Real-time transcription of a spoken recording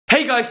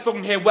guys,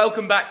 Thogden here,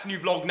 welcome back to a new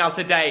vlog. Now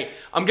today,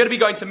 I'm going to be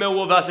going to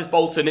Millwall versus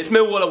Bolton. It's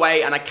Millwall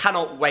away and I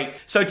cannot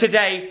wait. So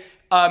today,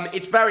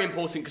 it's very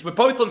important because we're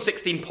both on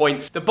 16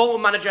 points. The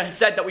Bolton manager has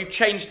said that we've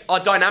changed our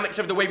dynamics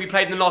of the way we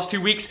played in the last 2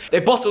 weeks. They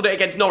bottled it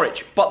against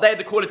Norwich, but they had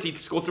the quality to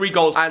score 3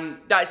 goals and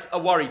that's a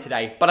worry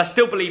today. But I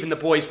still believe in the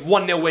boys,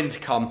 1-0 win to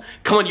come.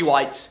 Come on you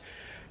Whites.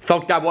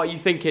 Thogden, what are you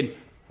thinking?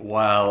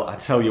 Well, I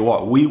tell you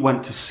what, we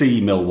went to see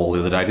Millwall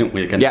the other day, didn't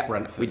we, against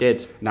Brentford? We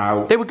did.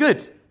 Now, they were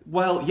good.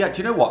 Well, yeah,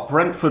 do you know what?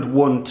 Brentford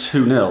won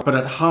 2-0, but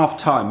at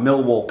half-time,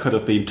 Millwall could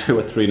have been 2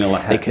 or 3-0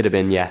 ahead. They could have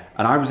been, yeah.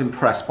 And I was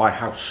impressed by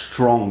how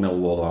strong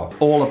Millwall are. It's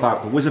all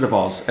about the Wizard of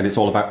Oz, and it's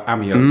all about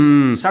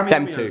Amiobi.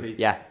 Them two,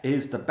 yeah.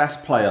 Is the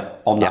best player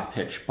on that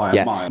pitch by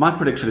a mile. My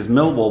prediction is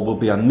Millwall will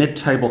be a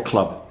mid-table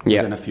club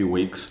within a few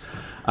weeks.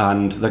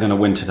 And they're going to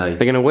win today.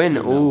 They're going to win?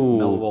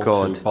 Oh,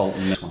 God.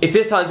 If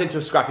this turns into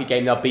a scrappy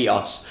game, they'll beat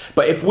us.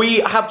 But if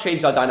we have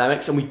changed our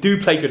dynamics and we do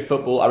play good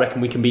football, I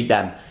reckon we can beat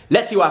them.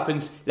 Let's see what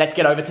happens. Let's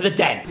get over to the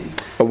Den.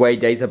 Away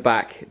days are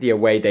back. The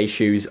away day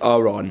shoes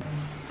are on.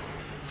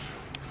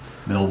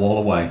 Millwall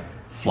away.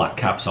 Flat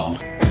caps on.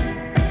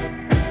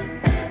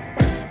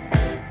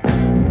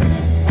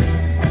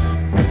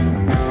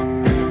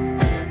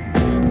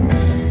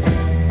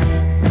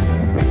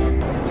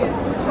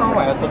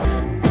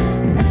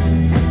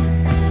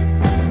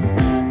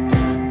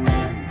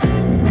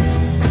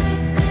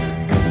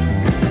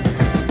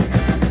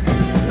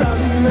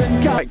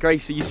 Right,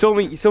 Gracie, you saw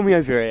me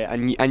over here,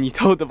 and you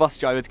told the bus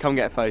driver to come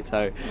get a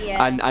photo.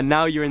 Yeah. And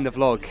now you're in the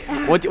vlog.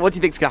 What do you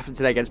think's gonna happen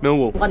today against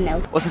Millwall?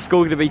 1-0. What's the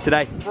score gonna be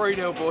today?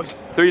 3-0, boys.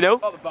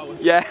 3-0? Up the ball.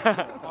 Yeah.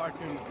 I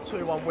reckon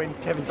 2-1 win.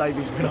 Kevin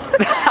Davies winner.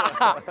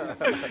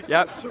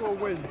 Yep. 2-1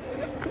 win.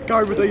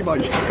 Go with E,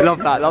 mate. Love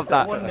that. Love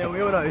that. 1-0.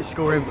 We all know who's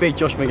scoring. Big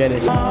Josh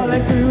McGuinness.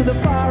 Falling to the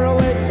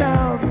faraway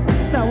towns.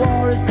 Now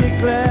war is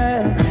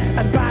declared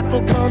and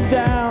battle come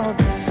down.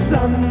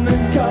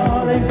 London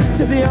calling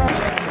to the.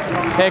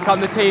 Here come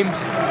the teams.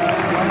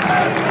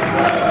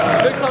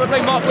 Looks like we're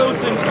playing Mark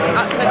Wilson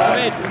at centre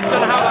mid.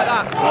 Don't know how like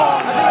that.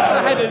 I think that's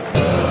the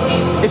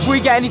headers. If we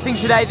get anything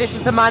today, this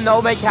is the man that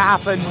will make it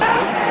happen.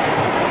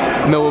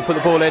 Millwall put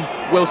the ball in.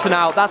 Wilson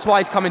out. That's why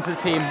he's coming to the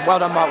team. Well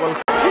done, Mark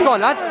Wilson. Go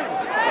on, lads.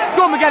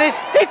 Go on, McGuinness.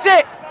 Hits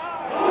it.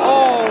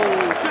 Oh,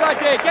 good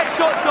idea. Get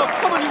shots off.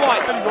 Come on, you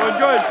White. Anyone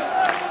good?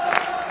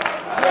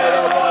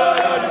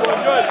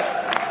 Anyone good?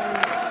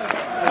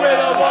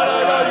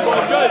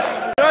 Anyone good?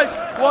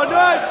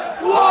 Wanderers!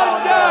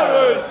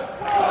 Wanderers!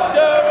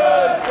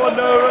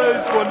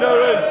 Wanderers!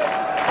 Wanderers!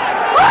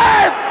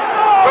 Rev!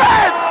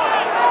 Rev!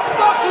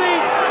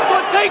 Buckley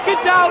got taken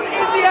down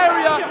in the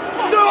area,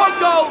 through on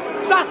goal,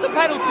 that's a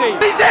penalty.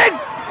 He's in!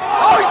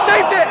 Oh, he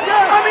saved it!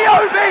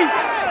 Amiobi!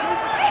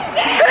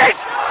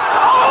 Finish!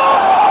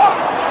 Oh!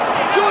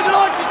 Jordan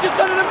Archer's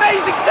just done an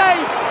amazing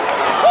save!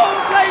 Oh,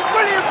 playing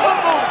brilliant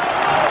football!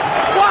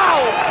 Wow!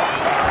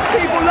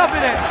 People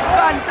loving it.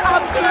 Fans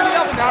absolutely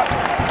loving that.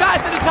 That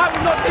is an attack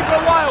we've not seen for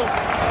a while.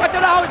 I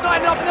don't know how it's not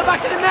ended up in the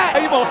back of the net.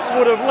 Amos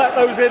would have let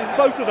those in,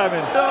 both of them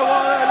in. The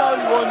one and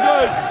only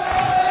Wanderers.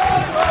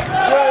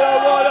 The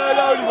one and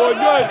only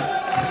Wanderers.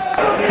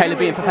 Taylor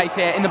beating for pace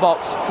here in the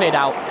box, cleared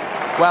out.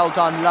 Well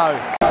done, low.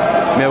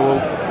 Millwall,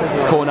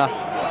 corner.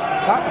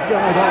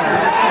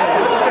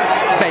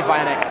 Saved by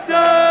Anik.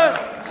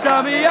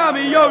 Sammy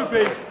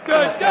Amiobi.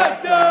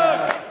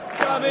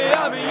 Sammy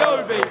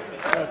Amiobi.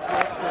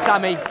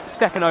 Sammy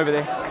stepping over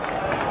this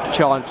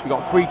chance. We've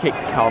got a free kick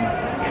to come.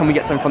 Can we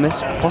get something from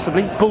this?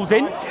 Possibly. Ball's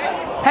in.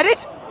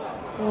 Headed.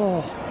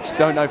 Oh, just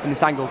don't know from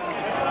this angle.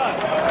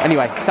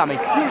 Anyway, Sammy.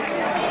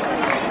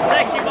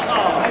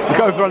 We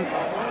go over on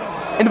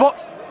in the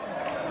box.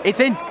 It's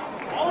in.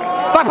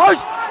 Back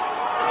post.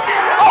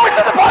 Oh, it's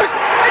at the post.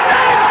 It's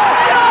in.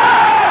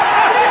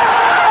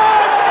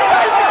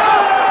 There's the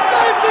goal.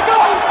 There's the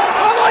goal.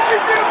 Come on, you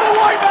beautiful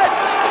white men.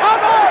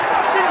 Come on.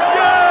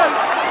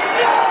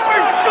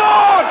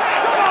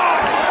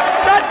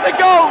 That's the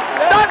goal!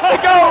 That's the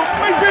goal!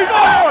 We've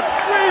scored!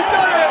 We've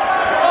done it!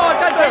 Oh,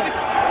 don't take the...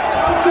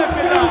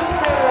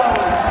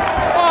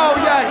 Oh,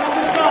 yes!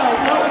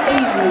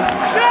 Beevers!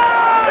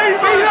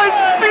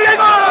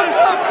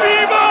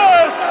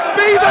 Beevers!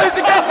 Beevers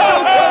against his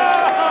old club!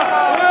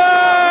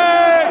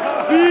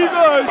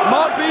 Beevers!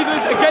 Mark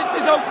Beevers against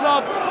his old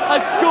club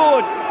has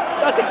scored.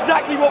 That's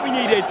exactly what we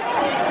needed.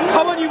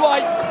 Come on, you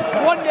Whites.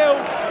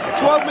 1-0,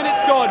 12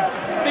 minutes gone.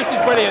 This is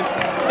brilliant.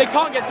 They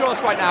can't get through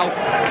us right now.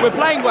 We're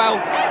playing well.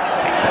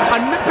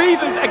 And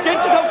Beevers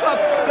against his old club.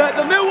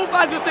 The Millwall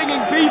fans are singing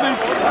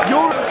Beevers,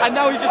 you're... And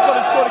now he's just gone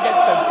and scored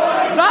against them.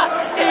 That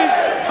is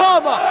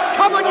karma.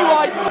 Come on, you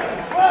Whites.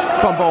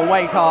 Come on, ball.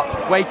 Wake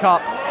up. Wake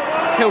up.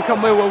 Here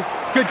come Millwall.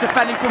 Good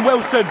defending from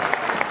Wilson.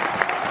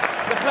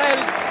 The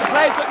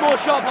players look more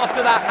sharp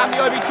after that.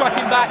 Amiobi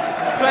tracking back.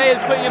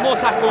 Players putting in more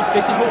tackles.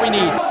 This is what we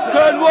need.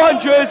 Turn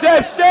Wanderers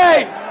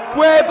FC.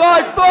 We're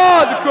by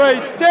far the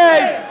greatest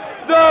team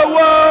the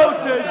world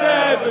has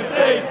ever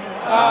seen,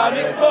 and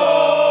it's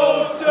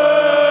Bolton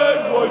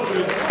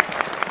Wanderers.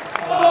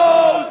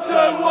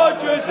 Bolton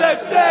Wanderers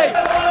FC.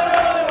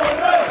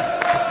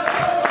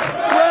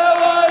 We're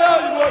the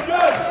only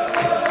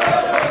Wanderers.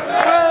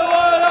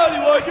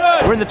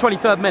 the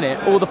 23rd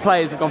minute, all the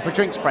players have gone for a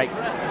drinks break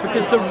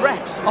because the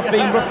refs are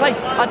being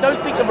replaced. I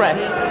don't think the ref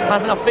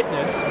has enough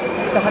fitness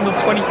to handle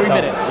 23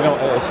 minutes. You know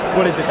what it is?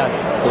 What is it then?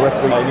 The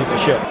referee needs a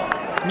shit.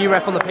 New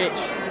ref on the pitch.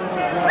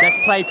 Let's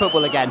play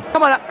football again.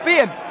 Come on,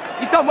 beat him.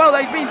 He's done well though,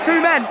 he's beaten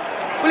 2 men.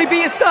 Will he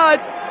beat his third?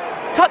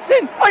 Cuts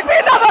in. Oh, he's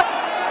beat another!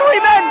 3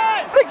 men!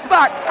 Flicks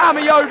back.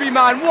 Amiobi,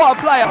 man, what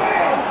a player.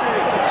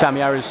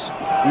 Samio's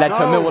led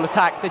to a Millwall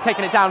attack. They're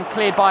taking it down,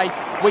 cleared by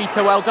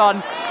Wheater, well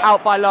done.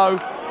 Out by Lowe.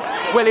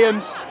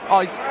 Williams. Oh,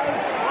 he's...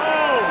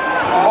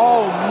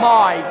 Oh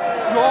my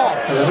God.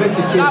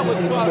 That was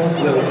close.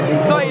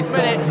 30th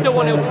minute, still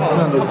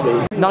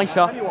 1-0 to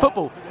Nicer.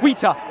 Football.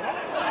 Wheater.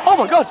 Oh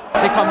my God.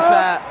 Here comes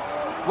there.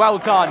 Well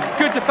done.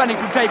 Good defending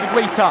from David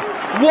Wheater.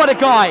 What a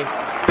guy.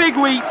 Big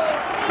Wheat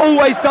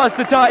always does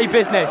the dirty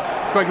business.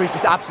 Gregory's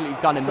just absolutely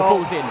done him. The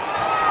ball's in.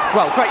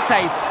 Well, great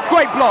save.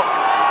 Great block.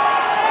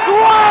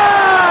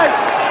 Grass!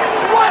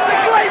 What a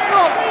great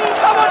block!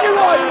 Come on, you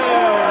boys!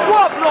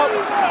 What a block!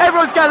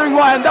 Everyone's gathering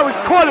round. That was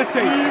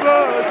quality.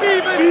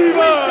 Beevers,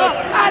 Wheater,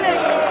 Alec,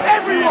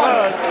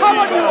 everyone! Come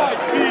on, you boys!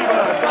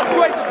 That's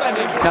great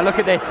defending. Now look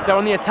at this. They're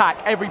on the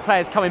attack. Every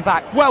player's coming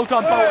back. Well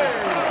done,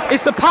 Bolton.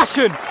 It's the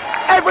passion.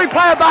 Every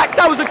player back.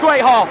 That was a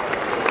great half.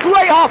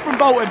 Great half from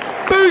Bolton.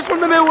 Boos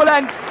from the Millwall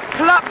end.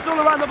 Collapse all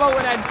around the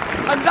Bolton end.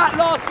 And that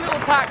last little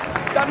attack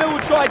that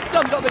Millwall tried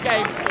sums up the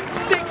game.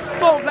 6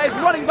 Bolton players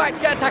running back to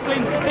get a tackle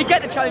in. They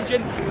get the challenge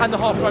in and the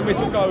half-time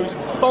whistle goes.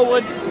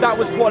 Bolton, that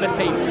was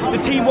quality. The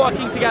team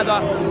working together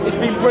has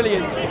been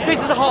brilliant. This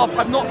is a half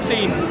I've not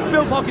seen.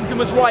 Phil Parkinson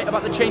was right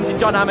about the change in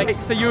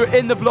dynamic. So you were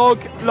in the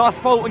vlog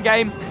last Bolton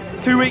game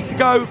 2 weeks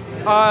ago.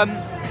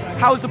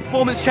 How's the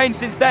performance changed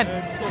since then?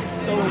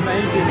 So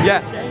amazing.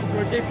 Yeah.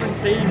 We're a different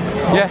team.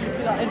 Yeah.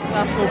 Obviously that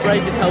international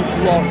break has helped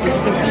a lot. You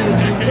can see the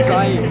team's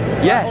trying.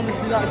 Yeah.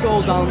 Honestly, that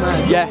goal down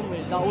there. Yeah.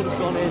 That would have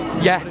gone in.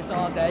 Yeah. But it's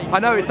our day. I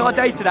know, it's our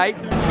day today.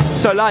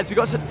 So lads, we've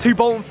got 2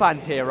 Bolton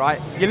fans here, right?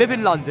 You live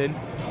in London,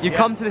 you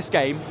come to this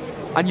game,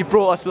 and you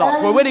brought us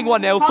luck. We're winning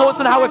 1-0. Thoughts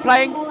on how we're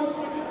playing?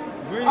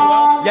 Really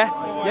well. Yeah?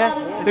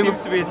 Yeah? It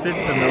seems to be a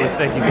system that we're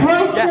sticking to.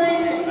 Yeah.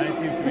 And it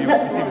seems to be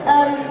working.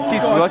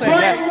 Seems to be working,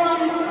 yeah.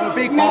 I'm a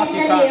big party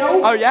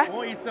fan. Oh yeah?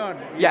 What he's done,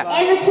 Yeah.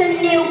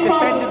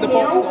 defended the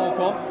box at all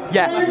costs.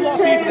 Yeah. Like a lot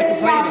of people are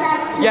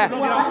complaining. Yeah.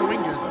 Not ask the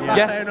wingers. Yeah.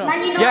 That's fair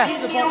enough. Yeah.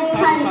 Keep the box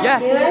tight. Yeah.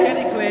 Get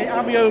it clear.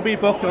 Amiobi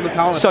bucket on the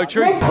counter. So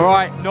true. All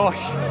right,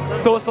 Nosh.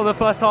 Thoughts on the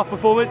first half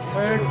performance?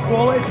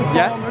 Quality performance.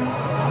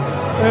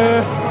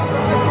 Yeah.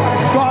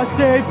 Gotta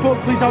say,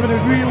 Buckley's having a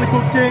really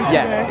good game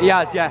Yeah, today. he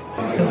has, yeah.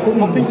 I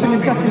think in the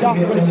second half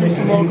we're going to see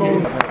some more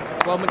goals.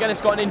 Well,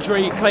 McGuinness got an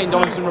injury, Clayton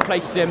Donaldson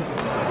replaces him.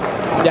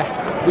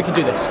 Yeah, we can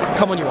do this.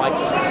 Come on, you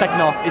whites. Second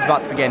half is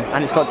about to begin,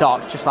 and it's got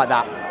dark just like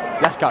that.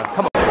 Let's go,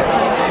 come on.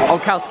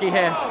 Olkowski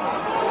here.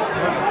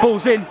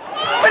 Ball's in.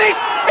 Finish!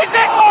 Is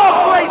it?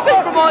 Oh, great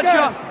save from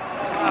Archer.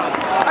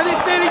 And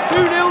it's nearly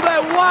 2-0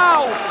 there,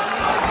 wow.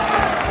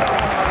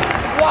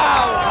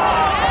 Wow.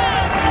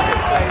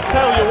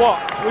 Tell you what,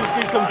 we've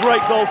seen some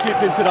great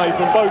goalkeeping today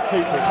from both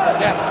keepers.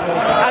 Yeah,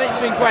 and it's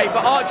been great,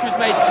 but Archer has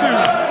made 2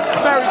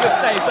 very good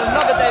saves.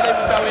 Another day they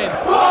will go in.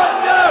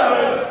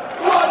 Wanderers!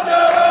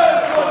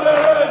 Wanderers!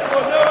 Wanderers!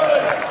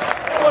 Wanderers!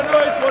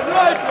 Wanderers!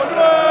 Wanderers!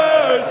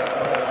 Wanderers!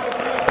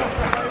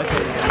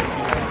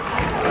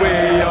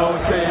 We all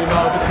dream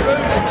of a team.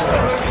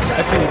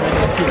 A team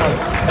with Inky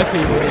Hunts. A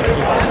team with Inky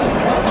Hunts.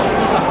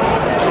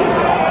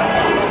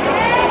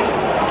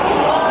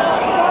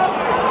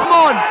 Come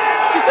on!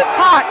 Just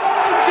attack!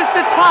 Just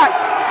attack!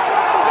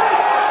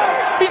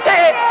 He's hit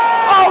it!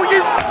 Oh,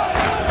 you...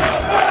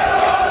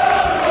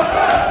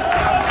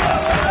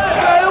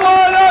 We're the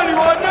one, only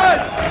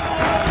wonders!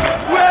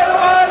 We're the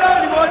one,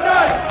 only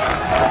wonders!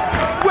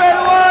 We're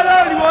the one,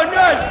 only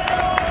wonders!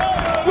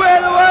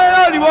 We're the one,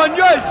 only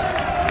wonders!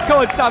 Come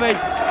on, Sammy.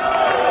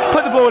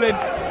 Put the ball in.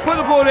 Put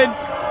the ball in.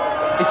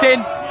 It's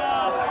in.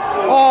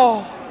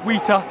 Oh,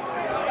 Wheater.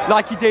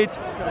 Like he did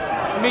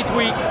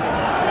midweek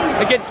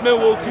against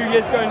Millwall 2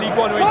 years ago in League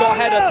One, where he got a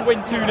header to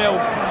win 2-0.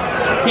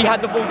 He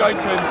had the ball going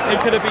to him. It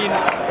could have been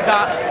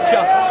that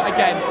just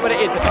again, but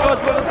it isn't. Because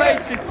for the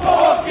faces,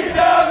 walking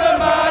down the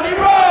Manny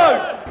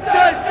Road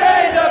to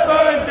see the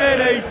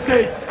Burnden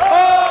Aces.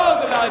 All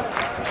the lads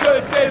should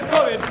have seen them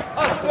coming.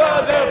 I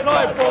swear they're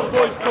applying for the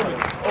boys coming.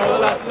 All the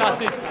lads and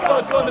lasses,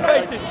 those on the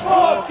faces,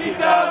 walking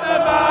down the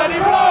Manny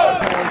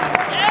Road.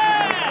 Yeah!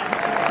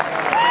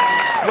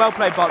 Well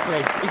played,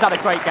 Buckley. He's had a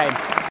great game.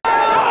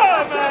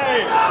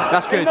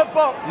 That's good.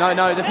 No,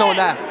 no, there's no one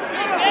there.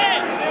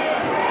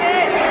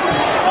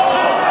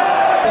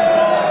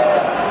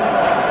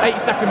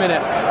 82nd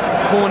minute,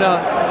 corner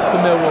for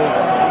Millwall.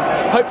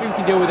 Hopefully we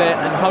can deal with it,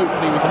 and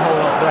hopefully we can hold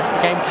on for the rest of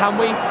the game. Can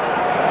we?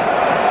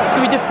 It's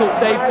going to be difficult.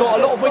 They've got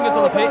a lot of wingers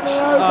on the pitch.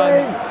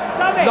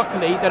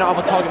 Luckily, they don't have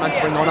a target man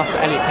to bring on after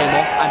Elliott came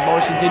off, and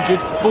Morrison's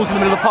injured. Ball's in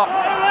the middle of the park.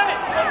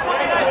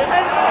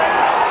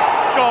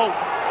 Goal.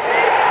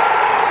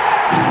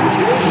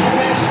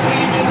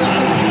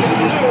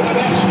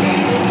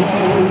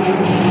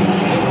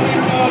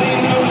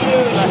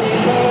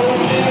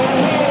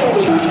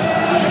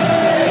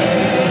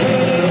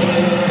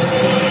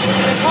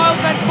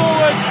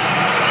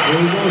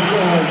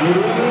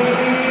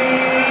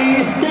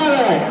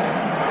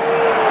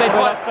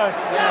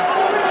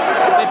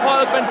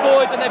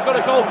 and they've got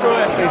a goal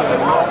through it.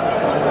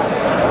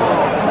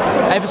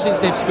 Ever since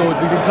they've scored,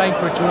 we've been playing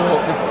for a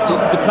draw.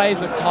 The players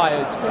look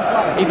tired,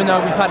 even though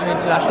we've had an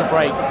international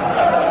break.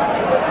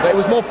 But it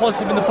was more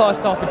positive in the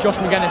first half with Josh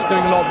McGuinness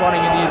doing a lot of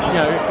running in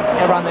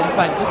the, around the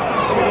defence.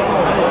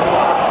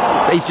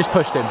 But he's just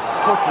pushed him.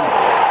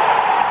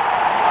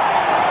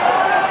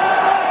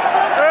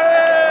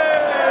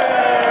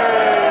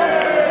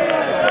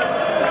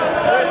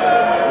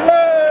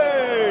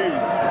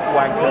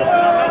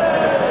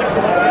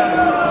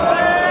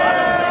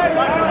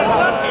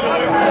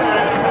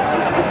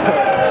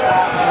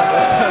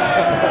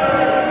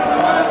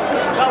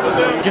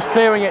 Just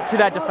clearing it to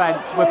their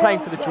defence. We're playing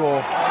for the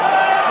draw.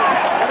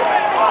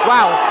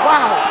 Wow,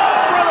 wow.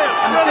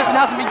 And the decision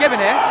hasn't been given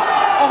here.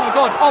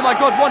 Oh my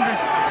God,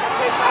 Wanderers.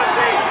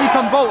 Here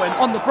come Bolton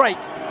on the break.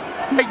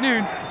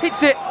 McNoon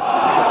hits it.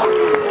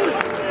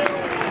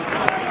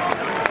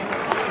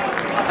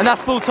 And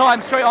that's full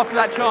time straight after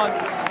that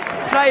chance.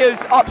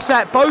 Players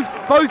upset.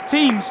 Both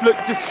teams look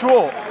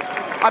distraught.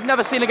 I've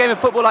never seen a game of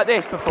football like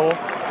this before.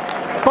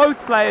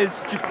 Both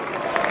players just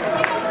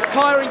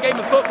tiring game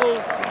of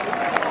football.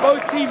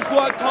 Both teams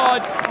worked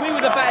hard. We were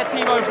the better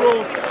team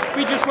overall.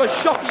 We just were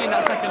shocking in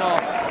that second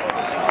half.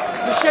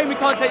 It's a shame we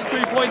can't take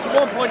 3 points.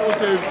 1 point will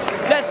do.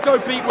 Let's go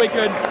beat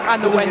Wigan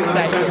and the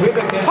Wednesday.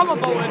 Come on,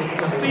 Bolton.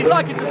 Please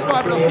like and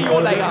subscribe, and I'll see you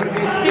all later.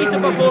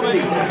 Decent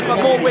performance,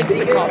 but more wins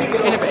to come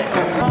in a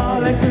bit.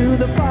 Falling to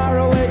the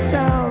faraway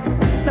towns.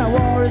 Now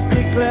war is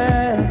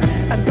declared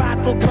and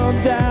battle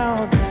come down.